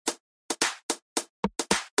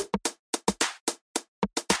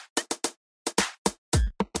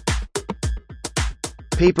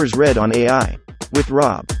Papers read on AI. With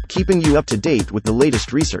Rob, keeping you up to date with the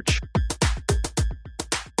latest research.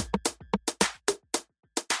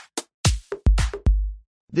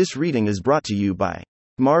 This reading is brought to you by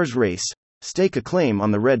Mars Race. Stake a claim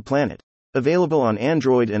on the Red Planet. Available on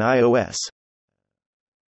Android and iOS.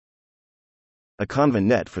 A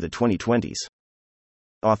ConvaNet for the 2020s.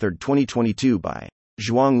 Authored 2022 by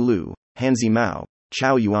Zhuang Liu, Hanzi Mao,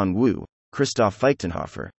 Chao Yuan Wu, Christoph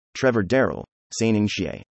Feichtenhofer, Trevor Darrell, Saining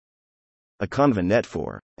Xie. A ConvaNet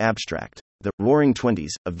for Abstract. The Roaring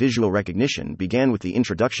Twenties of visual recognition began with the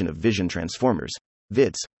introduction of vision transformers,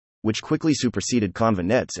 VITs, which quickly superseded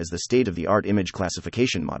ConvaNets as the state-of-the-art image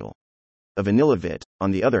classification model. A vanilla VIT,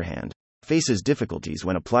 on the other hand, faces difficulties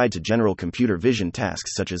when applied to general computer vision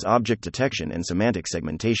tasks such as object detection and semantic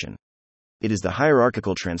segmentation. It is the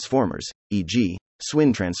hierarchical transformers, e.g.,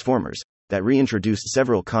 SWIN transformers, that reintroduced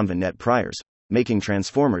several ConvaNet priors, making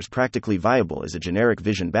transformers practically viable as a generic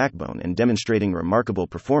vision backbone and demonstrating remarkable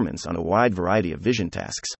performance on a wide variety of vision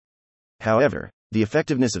tasks. However, the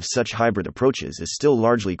effectiveness of such hybrid approaches is still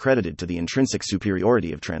largely credited to the intrinsic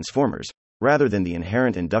superiority of transformers, rather than the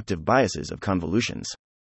inherent inductive biases of convolutions.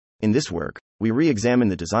 In this work, we re-examine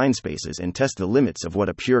the design spaces and test the limits of what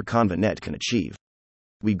a pure ConvaNet can achieve.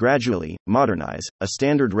 We gradually modernize a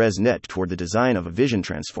standard ResNet toward the design of a vision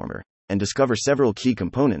transformer, and discover several key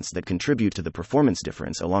components that contribute to the performance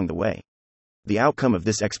difference along the way. The outcome of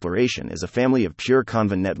this exploration is a family of pure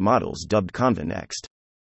ConvaNet models dubbed ConvaNext.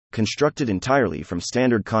 Constructed entirely from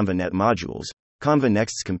standard ConvaNet modules,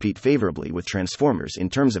 ConvaNexts compete favorably with transformers in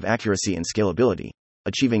terms of accuracy and scalability,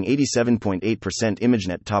 achieving 87.8%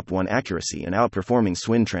 ImageNet Top 1 accuracy and outperforming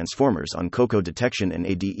SWIN transformers on COCO detection and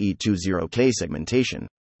ADE20K segmentation,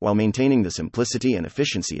 while maintaining the simplicity and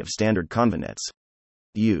efficiency of standard ConvaNets.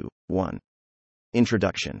 U1.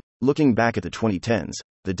 Introduction. Looking back at the 2010s,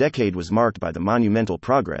 the decade was marked by the monumental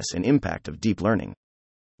progress and impact of deep learning.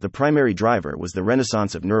 The primary driver was the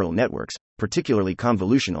renaissance of neural networks, particularly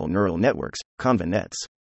convolutional neural networks, ConvaNets.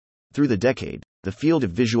 Through the decade, the field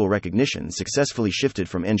of visual recognition successfully shifted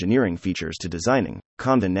from engineering features to designing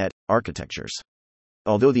ConvaNet architectures.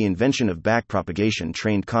 Although the invention of backpropagation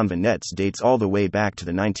trained ConvaNets dates all the way back to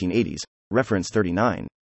the 1980s, reference 39,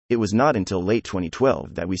 it was not until late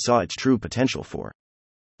 2012 that we saw its true potential for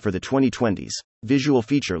the 2020s. Visual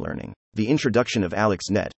feature learning. The introduction of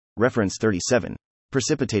AlexNet, reference 37,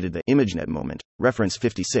 precipitated the ImageNet moment, reference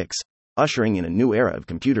 56, ushering in a new era of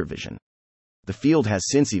computer vision. The field has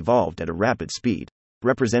since evolved at a rapid speed.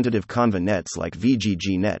 Representative ConvaNets like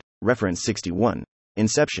VGGNet, reference 61,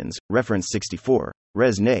 Inceptions, reference 64,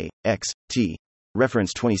 ResNet, X, T,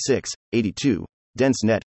 reference 26, 82,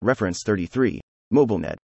 DenseNet, reference 33,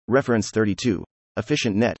 MobileNet, reference 32,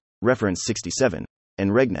 EfficientNet, reference 67,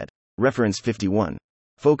 and RegNet, reference 51,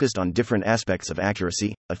 focused on different aspects of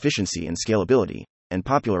accuracy, efficiency, and scalability, and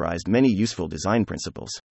popularized many useful design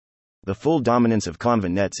principles. The full dominance of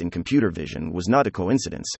ConvaNets in computer vision was not a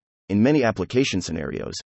coincidence. In many application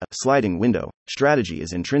scenarios, a sliding window strategy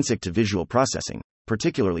is intrinsic to visual processing,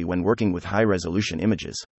 particularly when working with high-resolution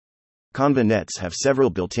images. ConvaNets have several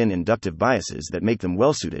built-in inductive biases that make them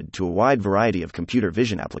well-suited to a wide variety of computer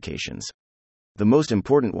vision applications. The most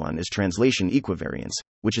important one is translation equivariance,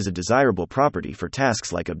 which is a desirable property for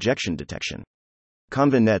tasks like objection detection.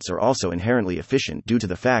 ConvaNets are also inherently efficient due to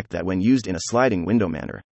the fact that when used in a sliding window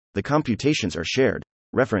manner, the computations are shared,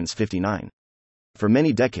 reference 59. For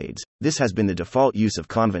many decades, this has been the default use of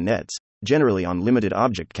ConvaNets, generally on limited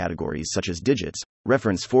object categories such as digits,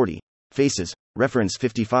 reference 40, faces, reference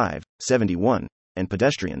 55, 71, and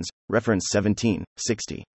pedestrians, reference 17,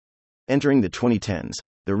 60. Entering the 2010s,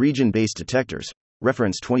 the region-based detectors,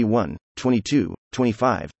 reference 21, 22,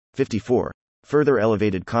 25, 54, further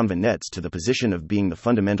elevated ConvaNets to the position of being the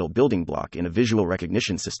fundamental building block in a visual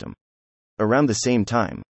recognition system. Around the same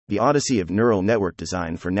time, the odyssey of neural network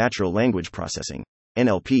design for natural language processing,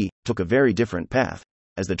 NLP, took a very different path,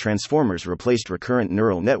 as the transformers replaced recurrent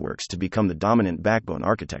neural networks to become the dominant backbone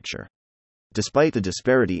architecture. Despite the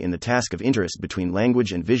disparity in the task of interest between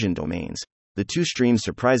language and vision domains, the two streams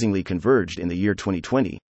surprisingly converged in the year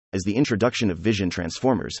 2020, as the introduction of vision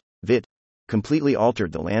transformers, VIT, completely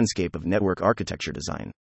altered the landscape of network architecture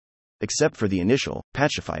design. Except for the initial,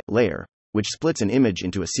 patchify, layer, which splits an image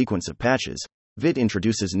into a sequence of patches, VIT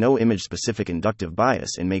introduces no image-specific inductive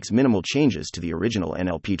bias and makes minimal changes to the original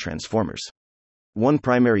NLP transformers. One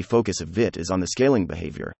primary focus of VIT is on the scaling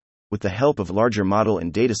behavior. With the help of larger model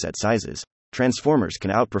and dataset sizes, transformers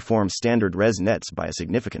can outperform standard ResNets by a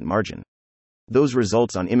significant margin. Those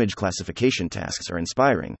results on image classification tasks are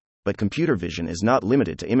inspiring, but computer vision is not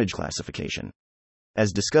limited to image classification.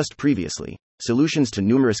 As discussed previously, solutions to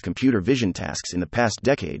numerous computer vision tasks in the past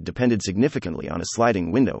decade depended significantly on a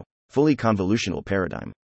sliding window, fully convolutional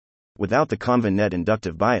paradigm. Without the ConvNet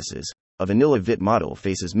inductive biases, a vanilla VIT model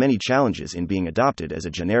faces many challenges in being adopted as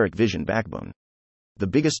a generic vision backbone. The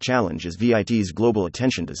biggest challenge is VIT's global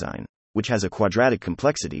attention design, which has a quadratic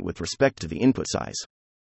complexity with respect to the input size.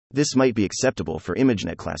 This might be acceptable for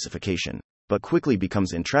ImageNet classification, but quickly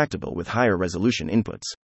becomes intractable with higher resolution inputs.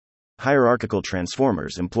 Hierarchical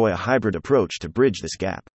transformers employ a hybrid approach to bridge this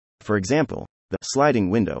gap. For example, the sliding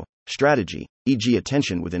window strategy, e.g.,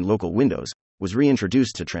 attention within local windows, was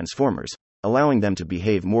reintroduced to transformers, allowing them to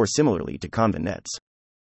behave more similarly to ConvNets.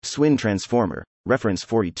 SWIN transformer, reference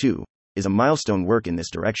 42, is a milestone work in this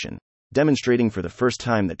direction, demonstrating for the first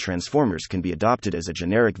time that transformers can be adopted as a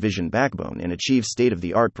generic vision backbone and achieve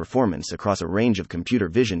state-of-the-art performance across a range of computer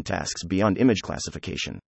vision tasks beyond image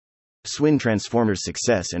classification. SWIN transformers'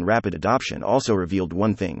 success and rapid adoption also revealed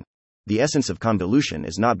one thing: the essence of convolution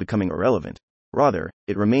is not becoming irrelevant, rather,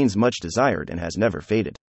 it remains much desired and has never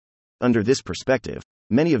faded. Under this perspective,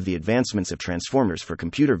 many of the advancements of transformers for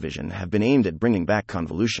computer vision have been aimed at bringing back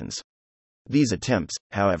convolutions. These attempts,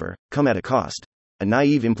 however, come at a cost. A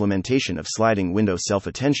naive implementation of sliding window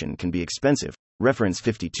self-attention can be expensive, reference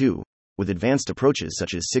 52, with advanced approaches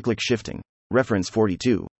such as cyclic shifting, reference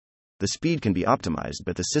 42. The speed can be optimized,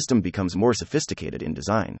 but the system becomes more sophisticated in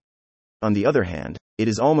design. On the other hand, it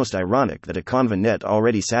is almost ironic that a ConvNet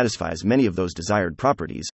already satisfies many of those desired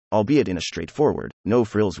properties, albeit in a straightforward,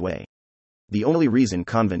 no-frills way. The only reason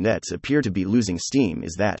ConvNets appear to be losing steam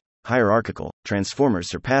is that hierarchical transformers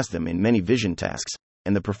surpass them in many vision tasks,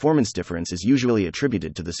 and the performance difference is usually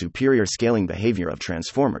attributed to the superior scaling behavior of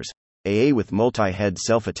transformers, AA with multi-head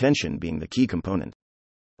self-attention being the key component.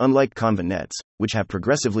 Unlike ConvNets, which have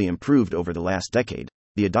progressively improved over the last decade,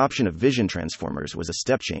 the adoption of vision transformers was a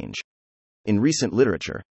step change. In recent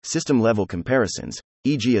literature, system-level comparisons,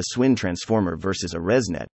 e.g., a SWIN transformer versus a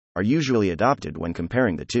ResNet, are usually adopted when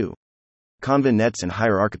comparing the two. ConvNets and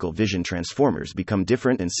hierarchical vision transformers become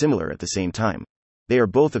different and similar at the same time. They are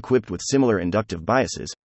both equipped with similar inductive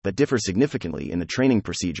biases, but differ significantly in the training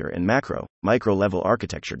procedure and micro-level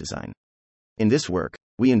architecture design. In this work,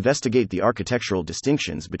 we investigate the architectural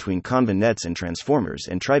distinctions between ConvNets and transformers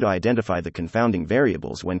and try to identify the confounding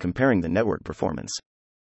variables when comparing the network performance.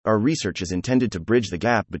 Our research is intended to bridge the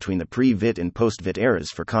gap between the pre-VIT and post-VIT eras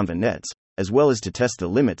for ConvNets, as well as to test the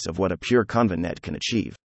limits of what a pure ConvNet can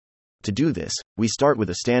achieve. To do this, we start with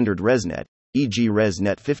a standard ResNet, e.g.,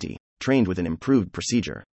 ResNet 50, trained with an improved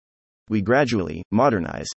procedure. We gradually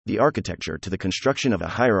modernize the architecture to the construction of a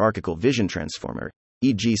hierarchical vision transformer,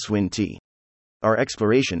 e.g., SWIN-T. Our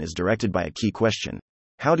exploration is directed by a key question: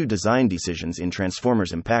 how do design decisions in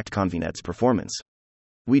transformers impact ConvNets' performance?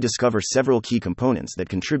 We discover several key components that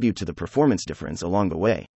contribute to the performance difference along the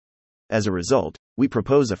way. As a result, we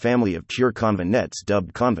propose a family of pure ConvNets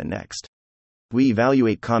dubbed ConvNext. We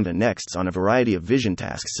evaluate ConvNexts on a variety of vision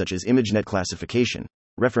tasks such as ImageNet classification,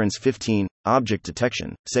 reference 15, object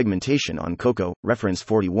detection, segmentation on COCO, reference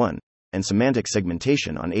 41, and semantic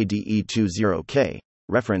segmentation on ADE20K,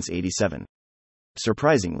 reference 87.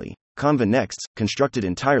 Surprisingly, ConvNexts, constructed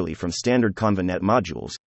entirely from standard ConvNet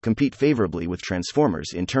modules, compete favorably with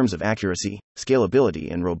transformers in terms of accuracy,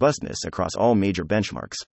 scalability, and robustness across all major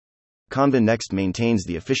benchmarks. ConvNext maintains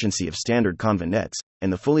the efficiency of standard ConvNets,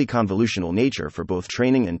 and the fully convolutional nature for both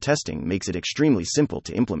training and testing makes it extremely simple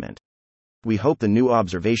to implement. We hope the new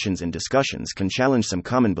observations and discussions can challenge some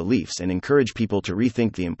common beliefs and encourage people to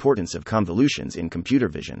rethink the importance of convolutions in computer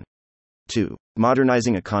vision. 2.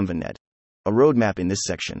 Modernizing a ConvNet. A roadmap. In this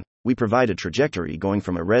section, we provide a trajectory going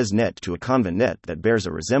from a ResNet to a ConvNet that bears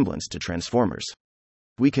a resemblance to transformers.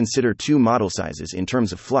 We consider two model sizes in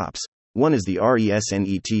terms of flops. One is the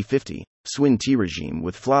ResNet50, SWIN-T regime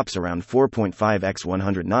with flops around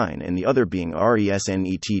 4.5x109, and the other being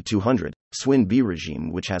ResNet200, SWIN-B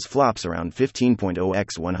regime which has flops around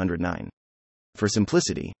 15.0x109. For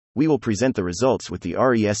simplicity, we will present the results with the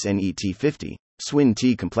ResNet50,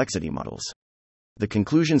 SWIN-T complexity models. The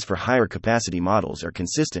conclusions for higher capacity models are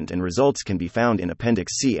consistent and results can be found in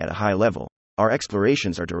Appendix C. At a high level, our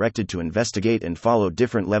explorations are directed to investigate and follow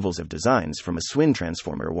different levels of designs from a SWIN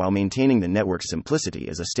transformer while maintaining the network simplicity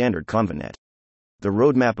as a standard ConvNet. The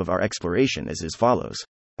roadmap of our exploration is as follows.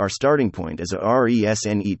 Our starting point is a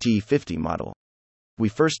ResNet50 model. We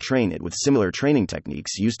first train it with similar training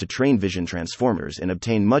techniques used to train vision transformers and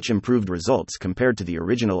obtain much improved results compared to the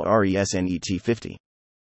original ResNet50.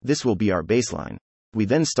 This will be our baseline. We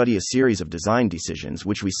then study a series of design decisions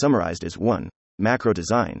which we summarized as 1. Macro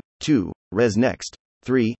design, 2. ResNext,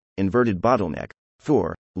 3. Inverted bottleneck,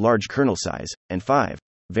 4. Large kernel size, and 5.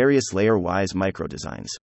 various layer-wise microdesigns.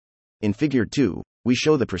 In Figure 2, we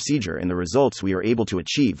show the procedure and the results we are able to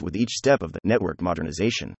achieve with each step of the network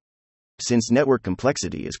modernization. Since network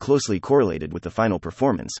complexity is closely correlated with the final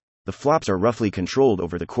performance, the flops are roughly controlled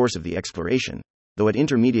over the course of the exploration, though at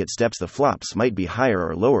intermediate steps the flops might be higher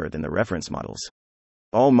or lower than the reference models.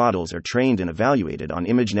 All models are trained and evaluated on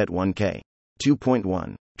ImageNet 1K.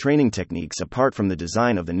 2.1. Training techniques. Apart from the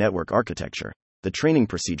design of the network architecture, the training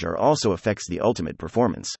procedure also affects the ultimate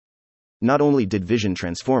performance. Not only did Vision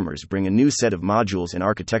transformers bring a new set of modules and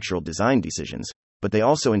architectural design decisions, but they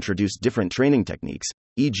also introduced different training techniques,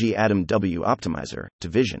 e.g. ADAM-W optimizer, to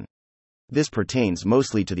Vision. This pertains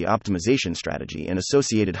mostly to the optimization strategy and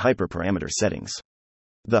associated hyperparameter settings.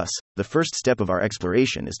 Thus, the first step of our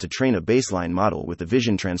exploration is to train a baseline model with the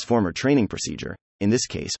Vision transformer training procedure, in this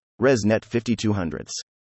case, ResNet 5200.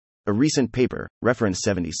 A recent paper, reference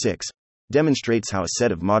 76, demonstrates how a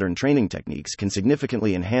set of modern training techniques can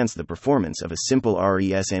significantly enhance the performance of a simple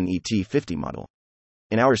ResNet 50 model.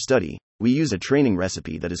 In our study, we use a training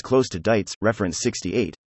recipe that is close to DITE's, reference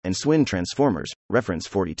 68, and SWIN transformers, reference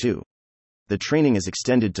 42. The training is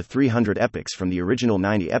extended to 300 epochs from the original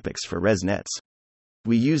 90 epochs for ResNets.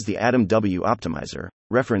 We use the ADAM-W optimizer,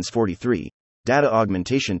 reference 43, data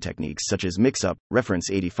augmentation techniques such as mix-up, reference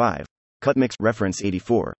 85, cut-mix, reference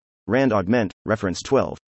 84, rand-augment, reference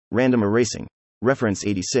 12, random erasing, reference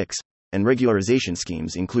 86, and regularization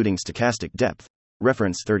schemes including stochastic depth,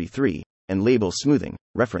 reference 33, and label smoothing,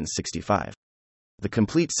 reference 65. The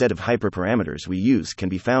complete set of hyperparameters we use can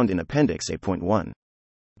be found in Appendix A.1.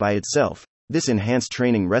 By itself, this enhanced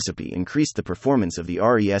training recipe increased the performance of the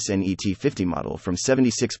ResNet 50 model from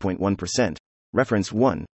 76.1%, reference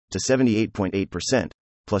 1, to 78.8%,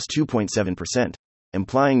 plus 2.7%,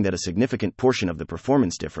 implying that a significant portion of the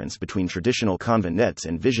performance difference between traditional ConvNets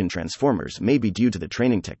and Vision transformers may be due to the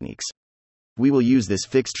training techniques. We will use this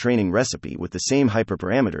fixed training recipe with the same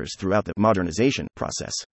hyperparameters throughout the modernization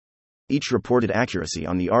process. Each reported accuracy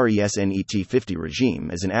on the ResNet 50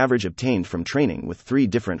 regime is an average obtained from training with 3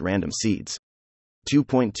 different random seeds.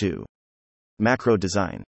 2.2. Macro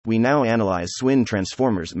design. We now analyze SWIN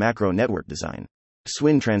transformers' macro network design.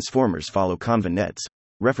 SWIN transformers follow ConvNets,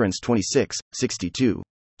 reference 26, 62,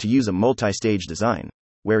 to use a multi-stage design,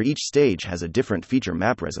 where each stage has a different feature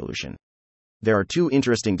map resolution. There are 2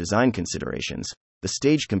 interesting design considerations: the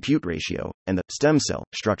stage compute ratio and the stem cell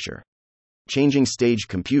structure. Changing stage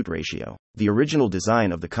compute ratio. The original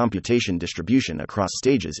design of the computation distribution across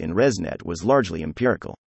stages in ResNet was largely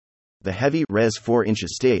empirical. The heavy Res 4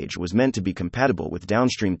 inches stage was meant to be compatible with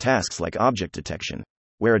downstream tasks like object detection,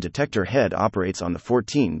 where a detector head operates on the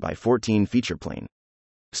 14 by 14 feature plane.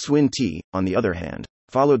 SWIN-T, on the other hand,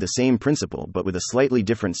 followed the same principle but with a slightly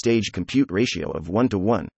different stage compute ratio of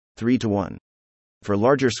 1:1, 3:1. For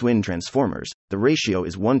larger SWIN transformers, the ratio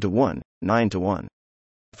is 1:1, 9:1.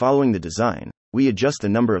 Following the design, we adjust the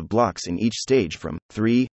number of blocks in each stage from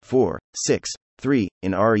 3, 4, 6, 3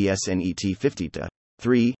 in ResNet 50 to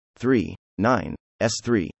 3, 3, 9,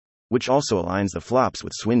 S3, which also aligns the flops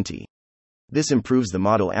with SWIN-T. This improves the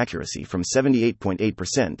model accuracy from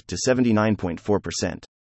 78.8% to 79.4%.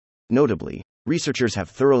 Notably, researchers have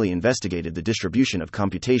thoroughly investigated the distribution of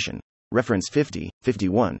computation, reference 50,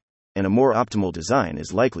 51, and a more optimal design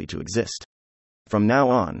is likely to exist. From now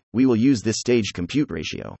on, we will use this stage compute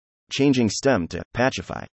ratio. Changing stem to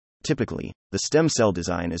patchify. Typically, the stem cell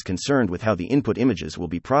design is concerned with how the input images will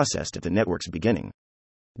be processed at the network's beginning.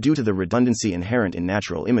 Due to the redundancy inherent in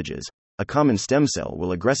natural images, a common stem cell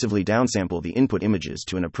will aggressively downsample the input images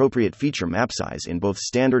to an appropriate feature map size in both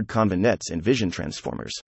standard ConvNets and Vision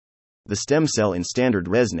transformers. The stem cell in standard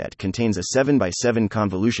ResNet contains a 7x7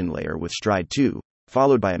 convolution layer with stride 2,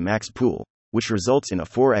 followed by a max pool, which results in a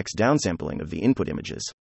 4x downsampling of the input images.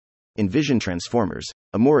 In Vision transformers,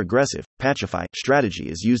 a more aggressive, patchify, strategy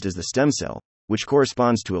is used as the stem cell, which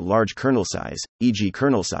corresponds to a large kernel size, e.g.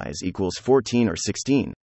 kernel size equals 14 or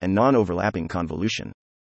 16, and non-overlapping convolution.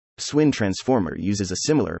 SWIN transformer uses a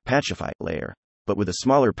similar patchify layer, but with a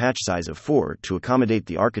smaller patch size of 4 to accommodate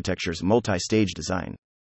the architecture's multi-stage design.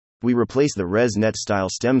 We replace the ResNet-style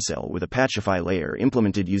stem cell with a patchify layer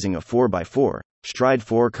implemented using a 4x4, stride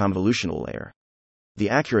 4 convolutional layer. The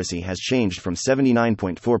accuracy has changed from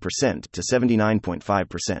 79.4% to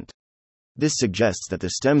 79.5%. This suggests that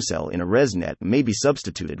the stem cell in a ResNet may be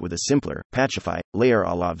substituted with a simpler, patchify, layer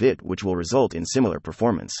a la VIT, which will result in similar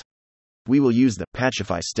performance. We will use the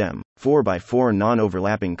patchify stem, 4x4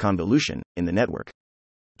 non-overlapping convolution, in the network.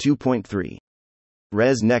 2.3.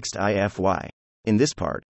 ResNext IFY. In this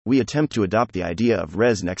part, we attempt to adopt the idea of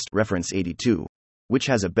ResNext reference 82, which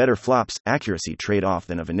has a better flops accuracy trade-off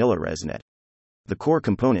than a vanilla ResNet. The core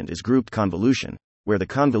component is grouped convolution, where the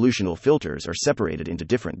convolutional filters are separated into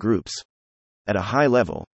different groups. At a high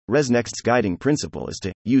level, ResNext's guiding principle is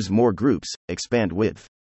to use more groups, expand width.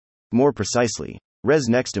 More precisely,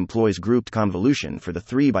 ResNext employs grouped convolution for the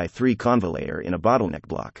 3x3 conv layer in a bottleneck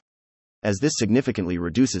block. As this significantly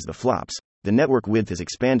reduces the flops, the network width is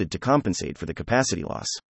expanded to compensate for the capacity loss.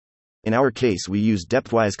 In our case, we use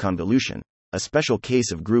depthwise convolution, a special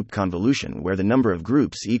case of grouped convolution where the number of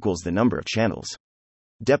groups equals the number of channels.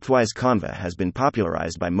 Depthwise conv has been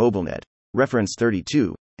popularized by MobileNet, reference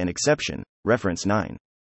 32, and exception, reference 9.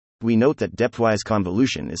 We note that depthwise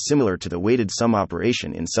convolution is similar to the weighted sum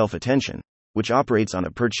operation in self-attention, which operates on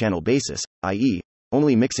a per-channel basis, i.e.,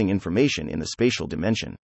 only mixing information in the spatial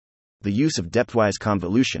dimension. The use of depthwise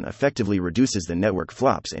convolution effectively reduces the network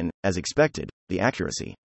flops and, as expected, the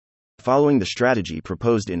accuracy. Following the strategy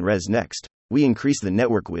proposed in ResNext, we increase the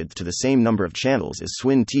network width to the same number of channels as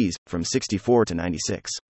SWIN-Ts, from 64 to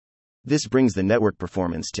 96. This brings the network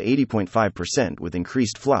performance to 80.5% with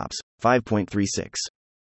increased flops, 5.36.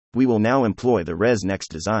 We will now employ the ResNext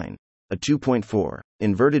design. A 2.4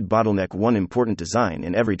 inverted bottleneck. One important design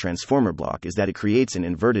in every transformer block is that it creates an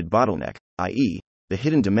inverted bottleneck, i.e., the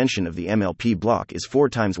hidden dimension of the MLP block is 4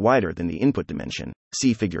 times wider than the input dimension,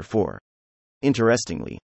 see Figure 4.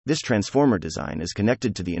 Interestingly, this transformer design is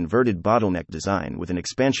connected to the inverted bottleneck design with an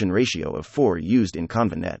expansion ratio of 4 used in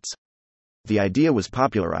ConvNets. The idea was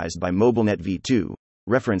popularized by MobileNet v2,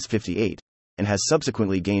 reference 58, and has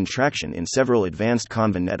subsequently gained traction in several advanced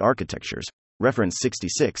ConvNet architectures, reference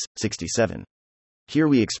 66, 67. Here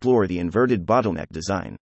we explore the inverted bottleneck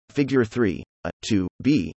design. Figure 3, A,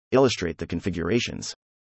 2b, illustrate the configurations.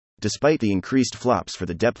 Despite the increased flops for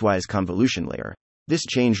the depthwise convolution layer, this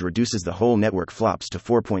change reduces the whole network flops to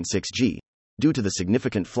 4.6G, due to the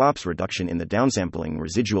significant flops reduction in the downsampling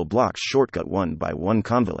residual blocks shortcut 1x1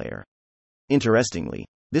 conv layer. Interestingly,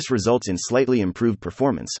 this results in slightly improved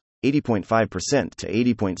performance, 80.5% to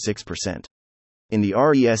 80.6%. In the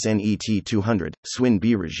RESNET 200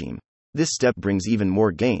 SWIN-B regime, this step brings even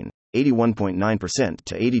more gain, 81.9%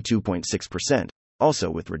 to 82.6%, also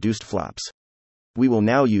with reduced flops. We will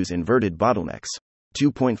now use inverted bottlenecks.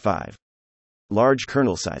 2.5. Large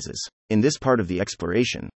kernel sizes. In this part of the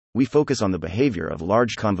exploration, we focus on the behavior of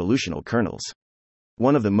large convolutional kernels.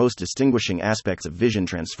 One of the most distinguishing aspects of vision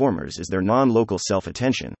transformers is their non-local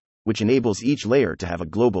self-attention, which enables each layer to have a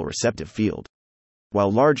global receptive field. While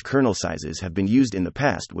large kernel sizes have been used in the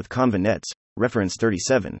past with ConvNets, reference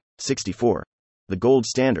 37, 64, the gold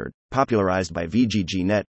standard, popularized by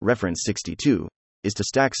VGGNet, reference 62, is to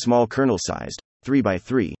stack small kernel-sized,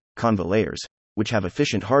 3x3, conv layers, which have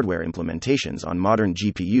efficient hardware implementations on modern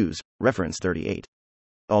GPUs, reference 38.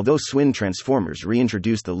 Although SWIN transformers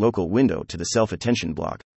reintroduced the local window to the self-attention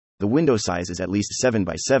block, the window size is at least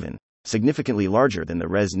 7x7, significantly larger than the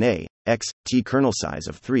ResNeXt kernel size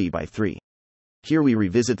of 3x3. Here we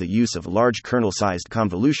revisit the use of large kernel-sized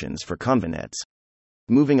convolutions for ConvNets.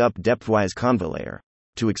 Moving up depthwise conv layer.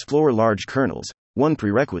 To explore large kernels, one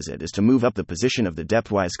prerequisite is to move up the position of the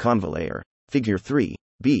depthwise conv layer, Figure 3,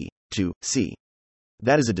 B, to C.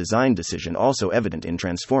 That is a design decision also evident in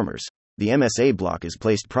transformers. The MSA block is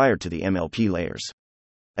placed prior to the MLP layers.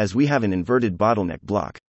 As we have an inverted bottleneck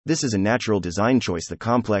block, this is a natural design choice. The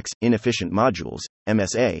complex, inefficient modules,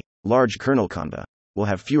 MSA, large kernel conv, will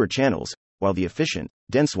have fewer channels, while the efficient,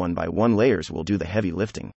 dense 1x1 layers will do the heavy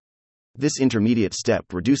lifting. This intermediate step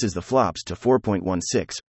reduces the flops to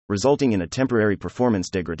 4.16, resulting in a temporary performance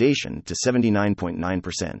degradation to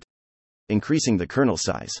 79.9%. Increasing the kernel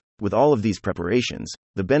size. With all of these preparations,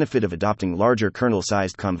 the benefit of adopting larger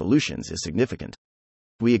kernel-sized convolutions is significant.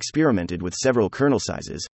 We experimented with several kernel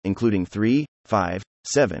sizes, including 3, 5,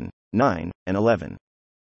 7, 9, and 11.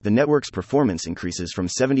 The network's performance increases from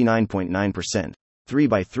 79.9%,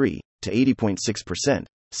 3x3, to 80.6%,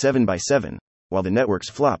 7x7, while the network's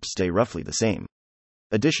flops stay roughly the same.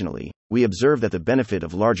 Additionally, we observe that the benefit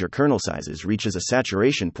of larger kernel sizes reaches a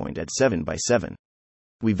saturation point at 7x7.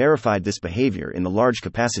 We verified this behavior in the large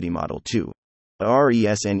capacity model too. A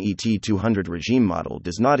RESNET 200 regime model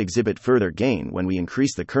does not exhibit further gain when we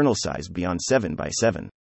increase the kernel size beyond 7x7.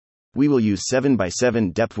 We will use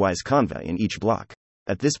 7x7 depthwise conv in each block.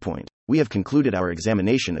 At this point, we have concluded our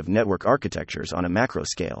examination of network architectures on a macro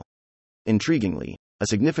scale. Intriguingly, a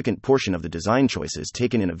significant portion of the design choices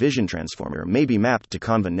taken in a vision transformer may be mapped to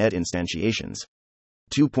ConvNet instantiations.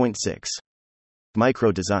 2.6.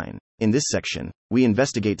 Micro design. In this section, we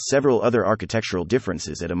investigate several other architectural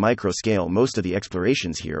differences at a micro scale. Most of the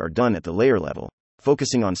explorations here are done at the layer level,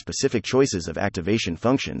 focusing on specific choices of activation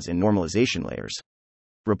functions in normalization layers.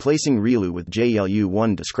 Replacing ReLU with JLU.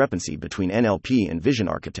 One discrepancy between NLP and vision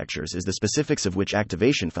architectures is the specifics of which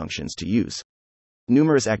activation functions to use.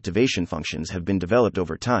 Numerous activation functions have been developed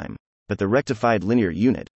over time, but the rectified linear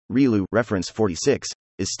unit, ReLU reference 46,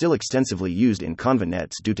 is still extensively used in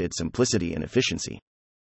ConvNets due to its simplicity and efficiency.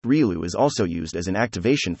 ReLU is also used as an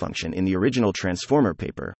activation function in the original transformer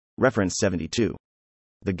paper, reference 72.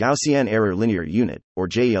 The Gaussian error linear unit, or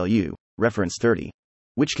JLU, reference 30,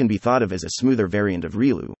 which can be thought of as a smoother variant of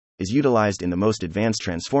ReLU, is utilized in the most advanced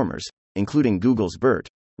transformers, including Google's BERT,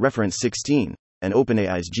 reference 16, and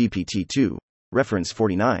OpenAI's GPT-2, reference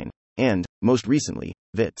 49, and, most recently,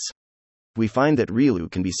 VITS. We find that ReLU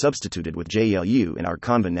can be substituted with JLU in our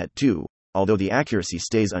ConvNet 2, although the accuracy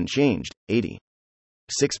stays unchanged,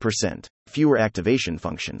 86%. Fewer activation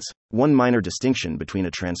functions. One minor distinction between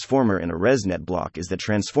a transformer and a ResNet block is that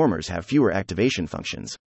transformers have fewer activation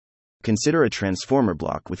functions. Consider a transformer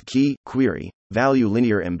block with key, query, value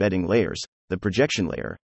linear embedding layers, the projection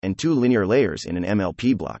layer, and 2 linear layers in an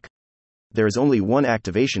MLP block. There is only one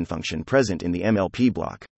activation function present in the MLP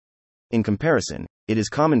block. In comparison, it is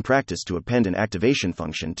common practice to append an activation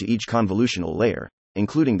function to each convolutional layer,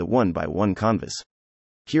 including the one-by-one convs.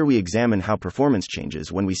 Here we examine how performance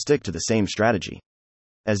changes when we stick to the same strategy.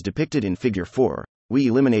 As depicted in Figure 4, we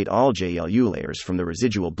eliminate all JLU layers from the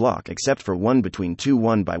residual block except for one between two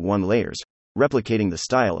one-by-one layers, replicating the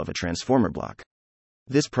style of a transformer block.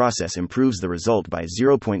 This process improves the result by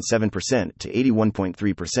 0.7% to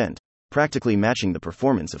 81.3%, practically matching the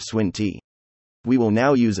performance of SWIN-T. We will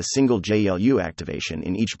now use a single JLU activation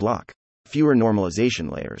in each block. Fewer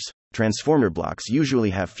normalization layers. Transformer blocks usually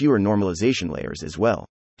have fewer normalization layers as well.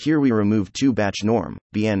 Here we remove 2 batch norm,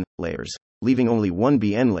 BN, layers, leaving only one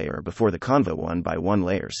BN layer before the convo one-by-one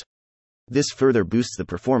layers. This further boosts the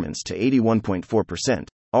performance to 81.4%,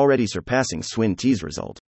 already surpassing SWIN-T's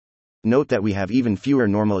result. Note that we have even fewer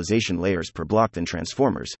normalization layers per block than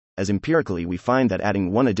transformers, as empirically we find that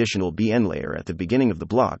adding one additional BN layer at the beginning of the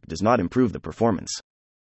block does not improve the performance.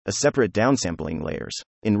 A separate downsampling layers.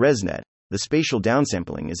 In ResNet, the spatial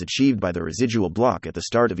downsampling is achieved by the residual block at the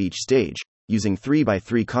start of each stage, using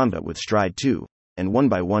 3x3 convo with stride 2, and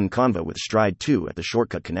 1x1 convo with stride 2 at the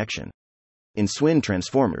shortcut connection. In SWIN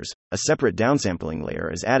transformers, a separate downsampling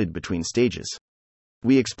layer is added between stages.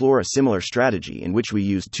 We explore a similar strategy in which we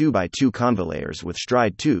use 2x2 convo layers with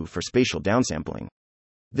stride 2 for spatial downsampling.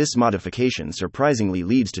 This modification surprisingly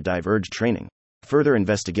leads to diverged training. Further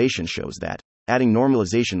investigation shows that adding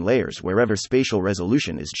normalization layers wherever spatial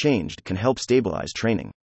resolution is changed can help stabilize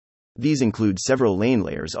training. These include several lane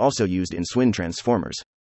layers also used in SWIN transformers,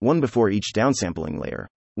 one before each downsampling layer,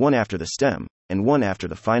 one after the stem, and one after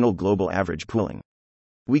the final global average pooling.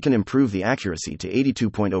 We can improve the accuracy to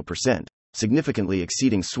 82.0%. Significantly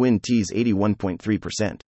exceeding SWIN-T's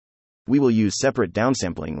 81.3%. We will use separate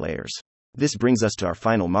downsampling layers. This brings us to our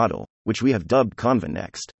final model, which we have dubbed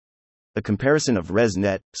ConvNext. A comparison of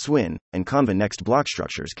ResNet, SWIN, and ConvNext block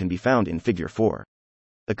structures can be found in Figure 4.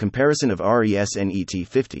 A comparison of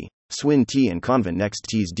ResNet50, SWIN-T and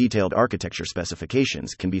ConvNext-T's detailed architecture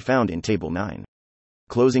specifications can be found in Table 9.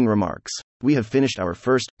 Closing remarks. We have finished our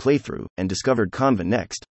first playthrough and discovered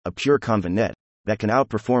ConvNext, a pure ConvNet, that can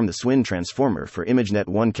outperform the SWIN transformer for ImageNet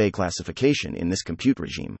 1K classification in this compute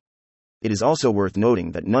regime. It is also worth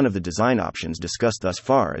noting that none of the design options discussed thus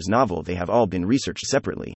far is novel. They have all been researched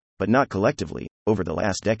separately, but not collectively, over the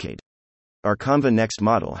last decade. Our ConvNext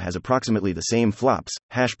model has approximately the same flops,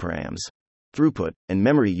 hash params, throughput, and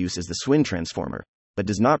memory use as the SWIN transformer, but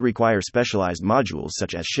does not require specialized modules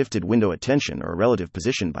such as shifted window attention or relative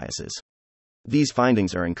position biases. These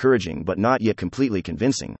findings are encouraging but not yet completely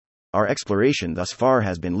convincing. Our exploration thus far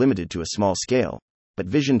has been limited to a small scale, but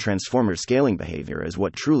vision transformer scaling behavior is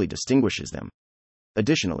what truly distinguishes them.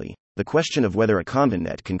 Additionally, the question of whether a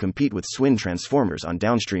ConvNet can compete with SWIN transformers on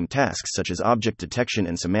downstream tasks such as object detection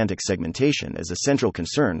and semantic segmentation is a central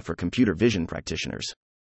concern for computer vision practitioners.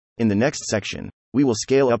 In the next section, we will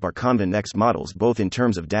scale up our ConvNext models both in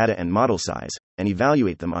terms of data and model size, and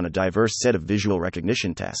evaluate them on a diverse set of visual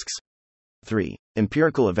recognition tasks. 3.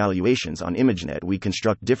 Empirical evaluations on ImageNet. We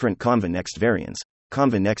construct different ConvNext variants,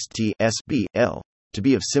 ConvNext-T, S, B, L, to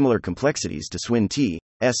be of similar complexities to SWIN-T,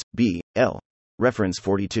 S, B, L. Reference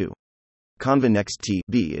 42. ConvNext-T,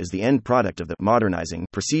 B is the end product of the modernizing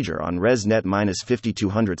procedure on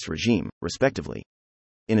ResNet-5200's regime, respectively.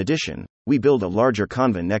 In addition, we build a larger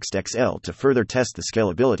ConvNext XL to further test the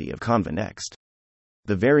scalability of ConvNext.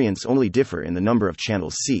 The variants only differ in the number of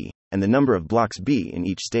channels C, and the number of blocks B in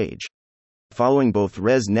each stage. Following both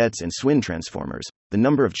ResNets and SWIN transformers, the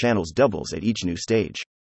number of channels doubles at each new stage.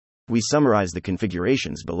 We summarize the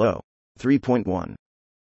configurations below. 3.1.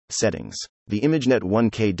 Settings. The ImageNet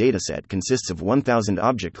 1K dataset consists of 1000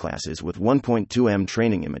 object classes with 1.2 M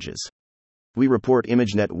training images. We report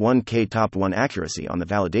ImageNet 1K top 1 accuracy on the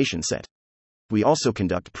validation set. We also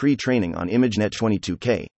conduct pre-training on ImageNet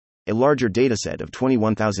 22K, a larger dataset of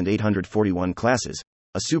 21,841 classes,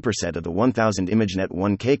 a superset of the 1,000 ImageNet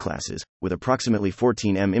 1K classes, with approximately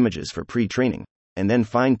 14M images for pre-training, and then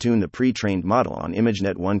fine-tune the pre-trained model on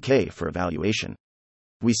ImageNet 1K for evaluation.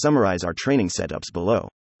 We summarize our training setups below.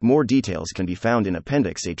 More details can be found in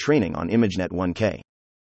Appendix A training on ImageNet 1K.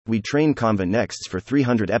 We train ConvaNeXT for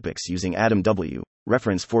 300 epochs using ADAM-W,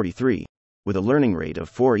 reference 43, with a learning rate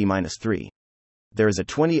of 4e-3. There is a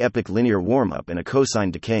 20 epoch linear warm-up and a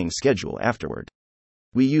cosine decaying schedule afterward.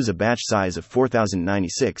 We use a batch size of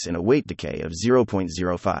 4096 and a weight decay of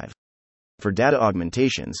 0.05. For data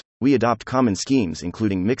augmentations, we adopt common schemes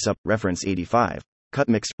including Mixup, reference 85,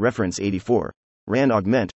 CutMix, reference 84,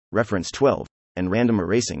 RAND-Augment, reference 12, and Random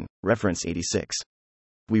Erasing, reference 86.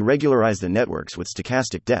 We regularize the networks with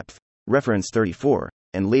stochastic depth, reference 34,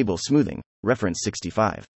 and label smoothing, reference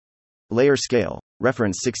 65. Layer scale,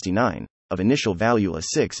 reference 69, of initial value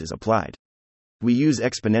A6 is applied. We use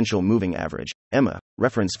exponential moving average, EMMA,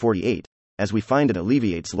 reference 48, as we find it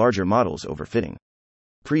alleviates larger models overfitting.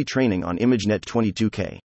 Pre-training on ImageNet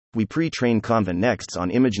 22K. We pre-train ConvaNeXT on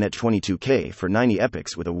ImageNet 22K for 90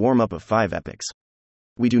 epochs with a warm-up of 5 epochs.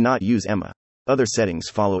 We do not use EMMA. Other settings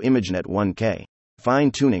follow ImageNet 1K.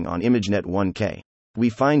 Fine-tuning on ImageNet 1K. We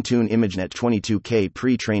fine-tune ImageNet 22K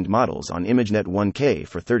pre-trained models on ImageNet 1K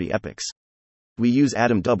for 30 epochs. We use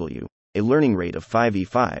ADAM-W, a learning rate of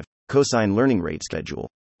 5e5, cosine learning rate schedule,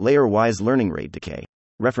 layer-wise learning rate decay,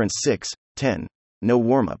 reference 6, 10, no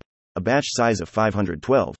warm-up, a batch size of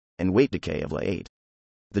 512, and weight decay of La8.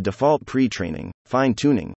 The default pre-training,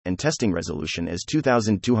 fine-tuning, and testing resolution is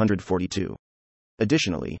 2242.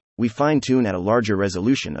 Additionally, we fine-tune at a larger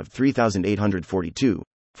resolution of 3842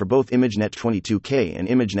 for both ImageNet 22K and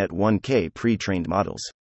ImageNet 1K pre-trained models.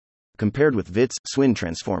 Compared with VITs, SWIN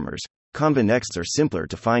transformers, ConvaNeXTs are simpler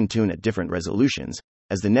to fine-tune at different resolutions,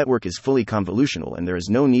 as the network is fully convolutional and there is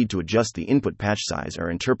no need to adjust the input patch size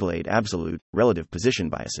or interpolate absolute, relative position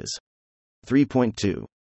biases. 3.2.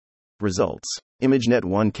 Results. ImageNet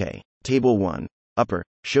 1K. Table 1. Upper,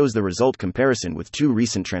 shows the result comparison with two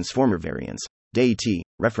recent transformer variants, DAT,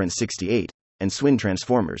 reference 68, and SWIN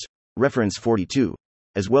transformers, reference 42,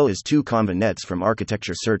 as well as two ConvaNets from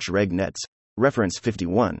Architecture Search RegNets, reference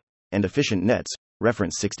 51, and Efficient Nets,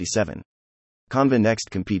 reference 67. ConvaNeXT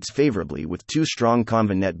competes favorably with two strong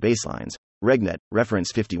ConvaNet baselines, RegNet,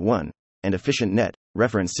 reference 51, and Efficient Net,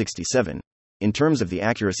 reference 67, in terms of the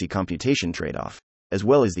accuracy computation trade-off, as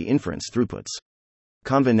well as the inference throughputs.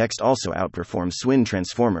 ConvaNeXT also outperforms SWIN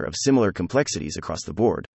transformer of similar complexities across the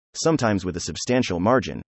board, sometimes with a substantial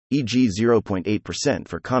margin, e.g. 0.8%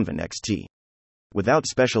 for ConvaNeXT. Without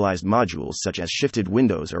specialized modules such as shifted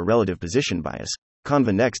windows or relative position bias,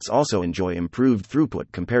 ConvaNeXTs also enjoy improved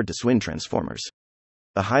throughput compared to SWIN transformers.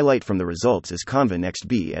 A highlight from the results is ConvaNeXT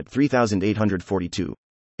B at 3842.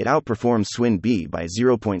 It outperforms SWIN B by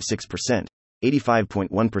 0.6%,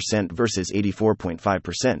 85.1% versus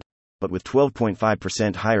 84.5%, but with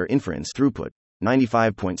 12.5% higher inference throughput,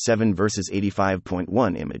 95.7 versus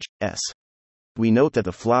 85.1 image, s. We note that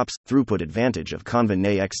the flops throughput advantage of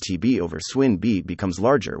ConvaNeXT B over SWIN B becomes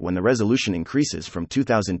larger when the resolution increases from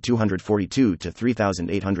 2242 to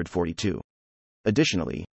 3842.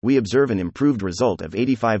 Additionally, we observe an improved result of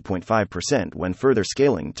 85.5% when further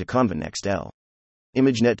scaling to ConvaNeXT L.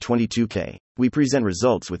 ImageNet 22K. We present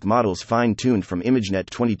results with models fine-tuned from ImageNet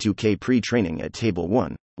 22K pre-training at Table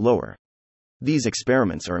 1, lower. These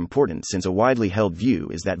experiments are important since a widely held view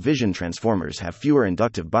is that vision transformers have fewer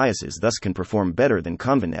inductive biases, thus can perform better than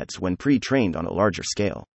ConvaNets when pre-trained on a larger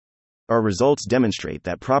scale. Our results demonstrate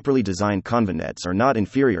that properly designed ConvaNets are not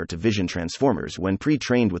inferior to vision transformers when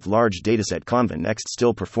pre-trained with large dataset. ConvaNeXT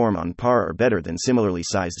still perform on par or better than similarly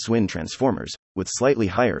sized SWIN transformers, with slightly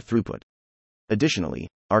higher throughput. Additionally,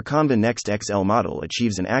 our ConvaNeXT XL model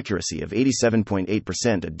achieves an accuracy of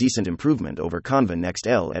 87.8%, a decent improvement over ConvaNeXT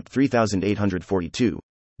L at 3842,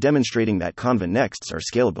 demonstrating that ConvaNeXTs are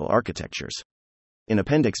scalable architectures. In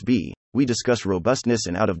Appendix B, we discuss robustness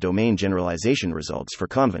and out-of-domain generalization results for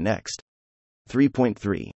ConvaNeXT.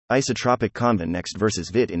 3.3. Isotropic ConvaNeXT versus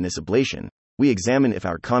VIT. In this ablation, we examine if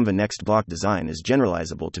our ConvaNeXT block design is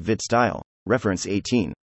generalizable to VIT style, reference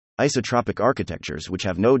 18. Isotropic architectures which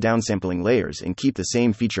have no downsampling layers and keep the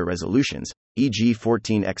same feature resolutions, e.g.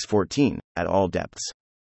 14x14, at all depths.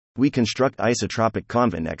 We construct isotropic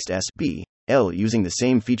ConvaNeXT S, B, L using the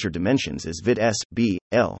same feature dimensions as VIT S, B,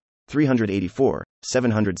 L, 384,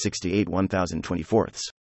 768 1024.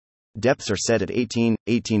 Depths are set at 18,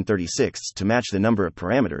 1836 to match the number of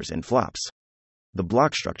parameters and flops. The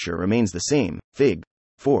block structure remains the same, Fig.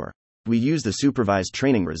 4. We use the supervised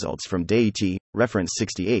training results from DAIT, reference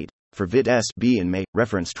 68, for VIT-S-B and May,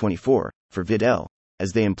 reference 24, for VIT-L,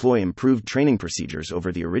 as they employ improved training procedures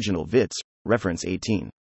over the original VITs, reference 18.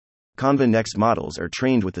 Canva Next models are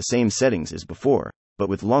trained with the same settings as before, but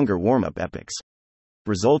with longer warm-up epochs.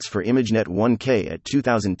 Results for ImageNet 1K at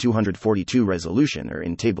 2242 resolution are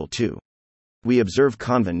in Table 2. We observe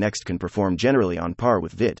Canva Next can perform generally on par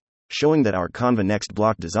with VIT, showing that our Canva Next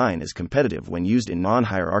block design is competitive when used in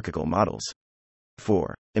non-hierarchical models.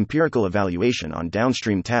 4. Empirical evaluation on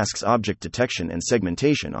downstream tasks, object detection and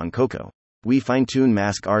segmentation on COCO. We fine-tune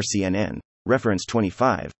Mask RCNN, reference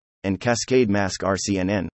 25, and Cascade Mask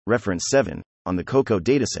RCNN, reference 7, on the COCO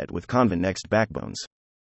dataset with Canva Next backbones.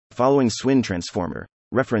 Following Swin Transformer,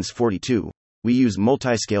 reference 42, we use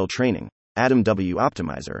multi-scale training, Atom W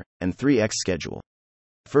Optimizer, and 3x schedule.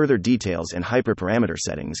 Further details and hyperparameter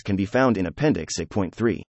settings can be found in Appendix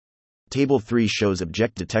A.3. Table 3 shows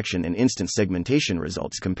object detection and instance segmentation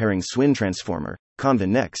results comparing Swin Transformer, Canva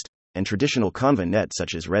Next, and traditional Canva Net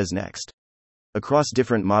such as Res Next. Across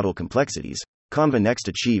different model complexities, Canva Next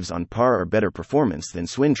achieves on par or better performance than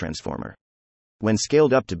Swin Transformer. When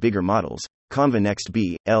scaled up to bigger models, Canva Next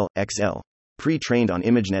B, L, XL, pre-trained on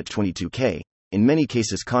ImageNet 22K, in many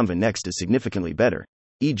cases Canva Next is significantly better,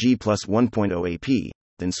 e.g. plus 1.0 AP,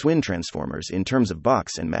 than Swin Transformers in terms of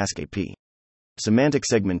box and mask AP. Semantic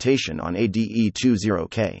segmentation on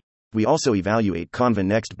ADE20K. We also evaluate Canva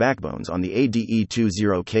Next backbones on the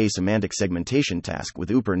ADE20K semantic segmentation task with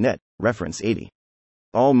UperNet, reference 80.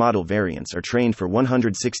 All model variants are trained for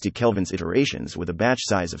 160 kelvins iterations with a batch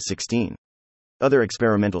size of 16. Other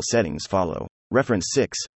experimental settings follow, reference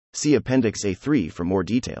 6, see Appendix A3 for more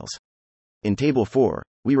details. In Table 4,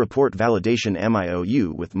 we report validation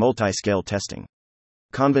MIOU with multi-scale testing.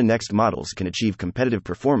 Canva Next models can achieve competitive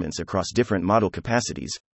performance across different model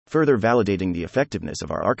capacities, further validating the effectiveness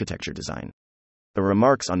of our architecture design. The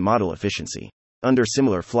remarks on model efficiency. Under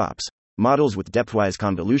similar flops, models with depthwise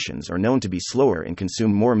convolutions are known to be slower and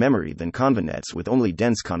consume more memory than Canva Nets with only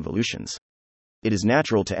dense convolutions. It is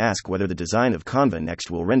natural to ask whether the design of Canva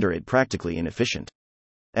Next will render it practically inefficient.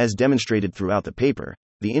 As demonstrated throughout the paper,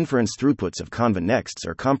 the inference throughputs of Canva Nexts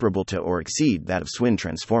are comparable to or exceed that of Swin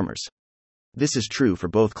Transformers. This is true for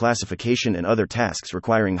both classification and other tasks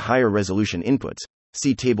requiring higher resolution inputs.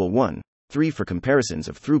 See Table 1, 3 for comparisons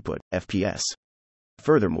of throughput, FPS.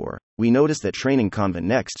 Furthermore, we notice that training Canva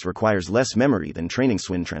Nexts requires less memory than training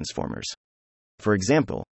Swin Transformers. For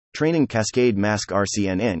example, training Cascade Mask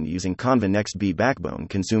RCNN using Canva Next B backbone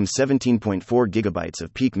consumes 17.4 GB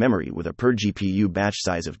of peak memory with a per GPU batch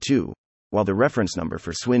size of 2, while the reference number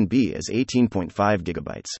for Swin B is 18.5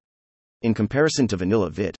 GB. In comparison to vanilla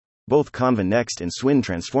VIT, both Canva Next and Swin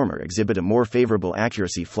Transformer exhibit a more favorable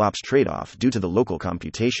accuracy flops trade-off due to the local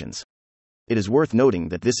computations. It is worth noting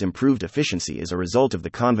that this improved efficiency is a result of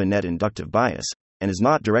the Canva Net inductive bias, and is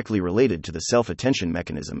not directly related to the self-attention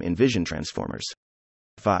mechanism in Vision Transformers.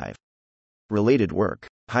 5. Related work.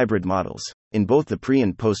 Hybrid models. In both the pre-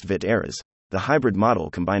 and post-VIT eras, the hybrid model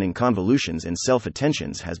combining convolutions and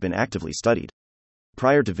self-attentions has been actively studied.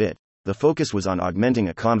 Prior to VIT, the focus was on augmenting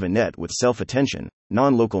a Canva Net with self-attention,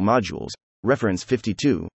 non-local modules, reference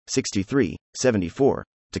 52, 63, 74,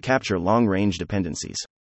 to capture long-range dependencies.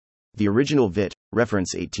 The original VIT,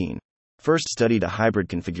 reference 18, first studied a hybrid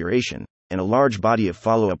configuration, and a large body of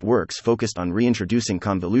follow-up works focused on reintroducing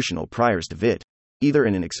convolutional priors to VIT, either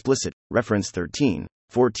in an explicit, reference 13,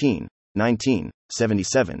 14, 19,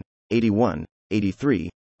 77, 81, 83,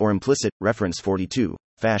 or implicit, reference 42,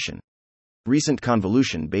 fashion. Recent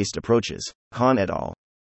convolution-based approaches, Han et al.,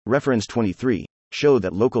 reference 23, show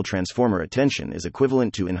that local transformer attention is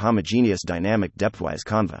equivalent to inhomogeneous dynamic depthwise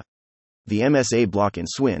Canva. The MSA block in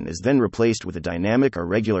Swin is then replaced with a dynamic or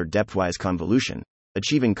regular depthwise convolution,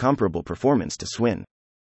 achieving comparable performance to Swin.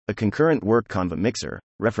 A concurrent work Canva Mixer,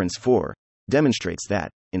 reference 4, demonstrates that,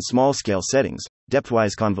 in small-scale settings,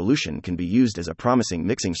 depthwise convolution can be used as a promising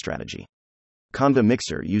mixing strategy. Canva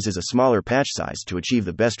Mixer uses a smaller patch size to achieve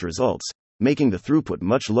the best results, making the throughput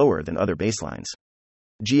much lower than other baselines.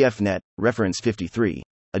 GFNet, reference 53,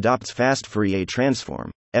 adopts Fast Fourier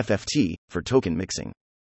Transform, FFT, for token mixing.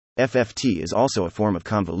 FFT is also a form of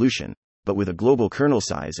convolution, but with a global kernel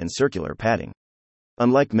size and circular padding.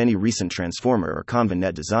 Unlike many recent Transformer or Canva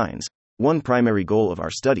Net designs, one primary goal of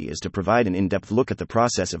our study is to provide an in-depth look at the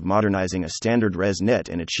process of modernizing a standard ResNet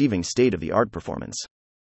and achieving state-of-the-art performance.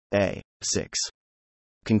 A6.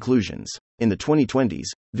 Conclusions. In the 2020s,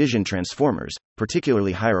 Vision Transformers,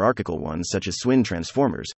 particularly hierarchical ones such as Swin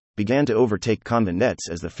Transformers, began to overtake Canva Nets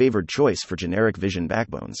as the favored choice for generic vision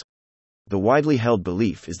backbones. The widely held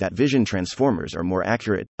belief is that Vision Transformers are more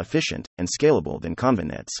accurate, efficient, and scalable than Canva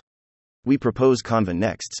Nets. We propose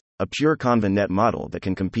ConvaNeXT, a pure ConvaNet model that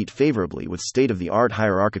can compete favorably with state-of-the-art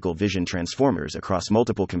hierarchical vision transformers across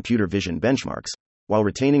multiple computer vision benchmarks, while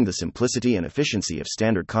retaining the simplicity and efficiency of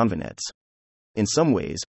standard ConvaNets. In some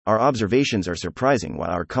ways, our observations are surprising.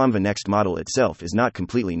 While our ConvaNeXT model itself is not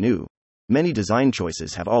completely new, many design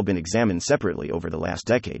choices have all been examined separately over the last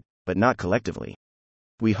decade, but not collectively.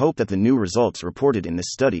 We hope that the new results reported in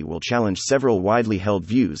this study will challenge several widely held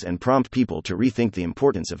views and prompt people to rethink the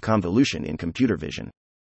importance of convolution in computer vision.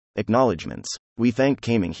 Acknowledgements. We thank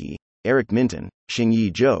Kaiming He, Eric Minton,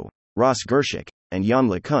 Xingyi Zhou, Ross Gershik, and Yan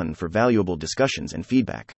Le Kun for valuable discussions and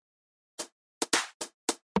feedback.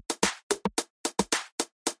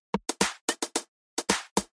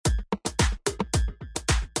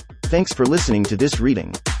 Thanks for listening to this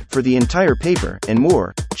reading. For the entire paper and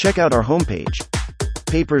more, check out our homepage,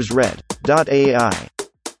 papersread.ai.